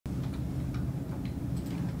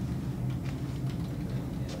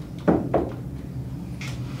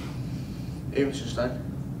Hey, Mr. Stein.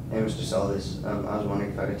 Hey, Mr. Solis. I was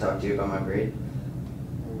wondering if I could talk to you about my grade.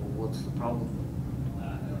 What's the problem?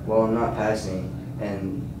 Well, I'm not passing,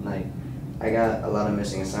 and I got a lot of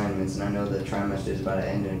missing assignments, and I know the trimester is about to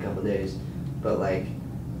end in a couple days, but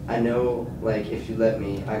I know if you let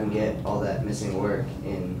me, I can get all that missing work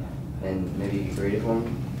in, and maybe you can grade it for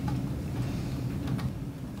me.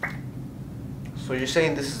 So you're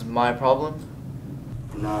saying this is my problem?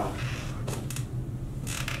 Nah.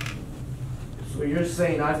 So you're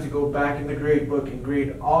saying I have to go back in the grade book and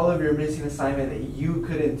grade all of your missing assignment that you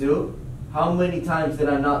couldn't do? How many times did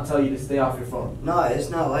I not tell you to stay off your phone? No, it's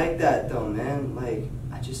not like that though, man.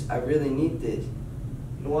 I really need this.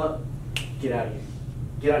 You know what? Get out of here.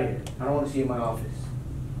 Get out of here. I don't want to see you in my office.